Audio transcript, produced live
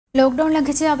Lockdown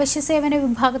ലംഘിച്ച് അവശ്യ സേവന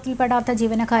വിഭാഗത്തിൽപ്പെടാത്ത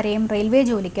ജീവനക്കാരെയും റെയിൽവേ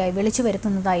ജോലിക്കായി വിളിച്ചു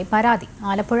വരുത്തുന്നതായി പരാതി.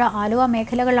 ആലപ്പുഴ ആലുവ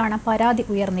മേഖലകളിലാണ് പരാതി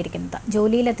ഉയർന്നിരിക്കുന്നത്.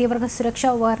 ജോലിയിലെത്തിയവർക്ക്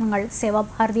സുരക്ഷാ ഉപകരണങ്ങൾ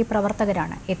സേവാഭാരതി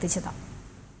പ്രവർത്തകരാണ് എത്തിച്ചത്.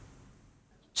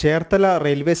 ചേർത്തല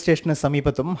റെയിൽവേ സ്റ്റേഷന്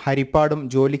സമീപത്തും ഹരിപ്പാടും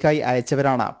ജോലിക്കായി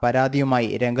അയച്ചവരാണ് പരാതിയുമായി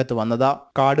രംഗത്ത് വന്നത്.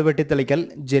 കാട് വെട്ടിത്തെളിക്കൽ,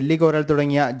 ജല്ലികോരൽ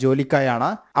തുടങ്ങിയ ജോലിക്കായാണ്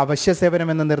അവശ്യ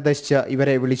സേവനമെന്ന് നിർദ്ദേശിച്ച്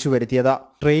ഇവരെ വിളിച്ചു വരുത്തിയത്.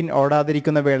 ട്രെയിൻ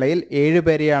ഓടാതിരിക്കുന്ന വേളയിൽ 7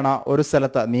 പേരെയാണ് ഒരു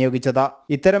സ്ഥലത്ത് നിയോഗിച്ചത്.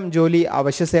 ഇത്തരം ജോലി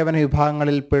അവശ്യ സേവന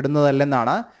വിഭാഗങ്ങളിൽ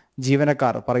പെടുന്നതല്ലെന്നാണ്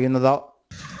ജീവനക്കാർ പറയുന്നത്.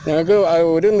 ഞങ്ങൾക്ക്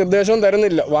ഒരു നിർദ്ദേശവും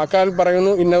തരുന്നില്ല. വാക്കാൽ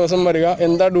പറയുന്നു ഇന്ന ദിവസം വരിക,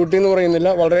 എന്താ ഡ്യൂട്ടി എന്ന് പറയുന്നില്ല.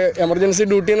 വളരെ എമർജൻസി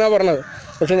ഡ്യൂട്ടി എന്നാണ് പറഞ്ഞത്.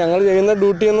 പക്ഷെ ഞങ്ങൾ ചെയ്യുന്ന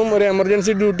ഡ്യൂട്ടിയൊന്നും ഒരു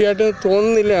എമർജൻസി ഡ്യൂട്ടി ആയിട്ട്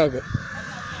തോന്നുന്നില്ല ഞങ്ങൾക്ക്.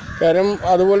 കാര്യം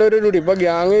അതുപോലെ ഒരു ഡ്യൂട്ടി ഇപ്പോൾ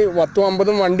ഗ്യാങ്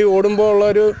 10-50 വണ്ടി ഓടുമ്പോൾ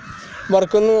ഉള്ളൊരു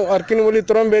വർക്കിന് പോലും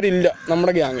ഇത്രയും പേരില്ല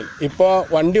നമ്മുടെ ഗ്യാങ്ങിൽ. ഇപ്പോൾ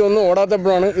വണ്ടി ഒന്നും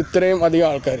ഓടാത്തപ്പോഴാണ് ഇത്രയും അധികം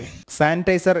ആൾക്കാർ.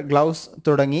 സാനിറ്റൈസർ, ഗ്ലൗസ്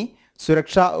തുടങ്ങി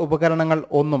സുരക്ഷാ ഉപകരണങ്ങൾ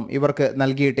ഒന്നും ഇവർക്ക്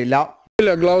നൽകിയിട്ടില്ല.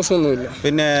 ഇല്ല, ഗ്ലൗസ് ഒന്നുമില്ല.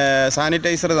 പിന്നെ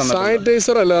സാനിറ്റൈസർ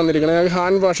അല്ല തന്നിരിക്കണം, ഞങ്ങൾക്ക്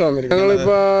ഹാൻഡ് വാഷ് തന്നിരിക്കണം.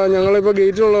 ഞങ്ങളിപ്പോൾ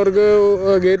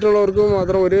ഗേറ്റിലുള്ളവർക്ക്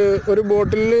മാത്രം ഒരു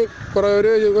ബോട്ടിലിൽ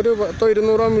ഒരു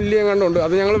 100-200 മില്ലി എങ്ങാണ്ടുണ്ട്.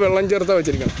 അത് ഞങ്ങൾ വെള്ളം ചേർത്താ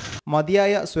വെച്ചിരിക്കണം.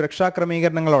 മതിയായ സുരക്ഷാ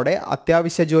ക്രമീകരണങ്ങളോടെ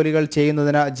അത്യാവശ്യ ജോലികൾ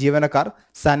ചെയ്യുന്നതിന് ജീവനക്കാർ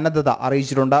സന്നദ്ധത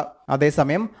അറിയിച്ചിട്ടുണ്ട്.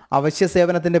 അതേസമയം അവശ്യ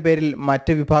സേവനത്തിന്റെ പേരിൽ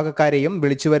മറ്റ് വിഭാഗക്കാരെയും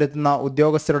വിളിച്ചുവരുത്തുന്ന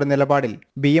ഉദ്യോഗസ്ഥരുടെ നിലപാടിൽ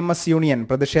BMS യൂണിയൻ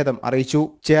പ്രതിഷേധം അറിയിച്ചു.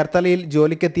 ചേർത്തലയിൽ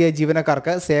ജോലിക്കെത്തിയ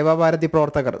ജീവനക്കാർക്ക് സേവാഭാരതി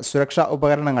പ്രവർത്തകർ സുരക്ഷാ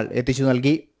ഉപകരണങ്ങൾ എത്തിച്ചു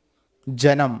നൽകി.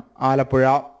 ജനം, ആലപ്പുഴ.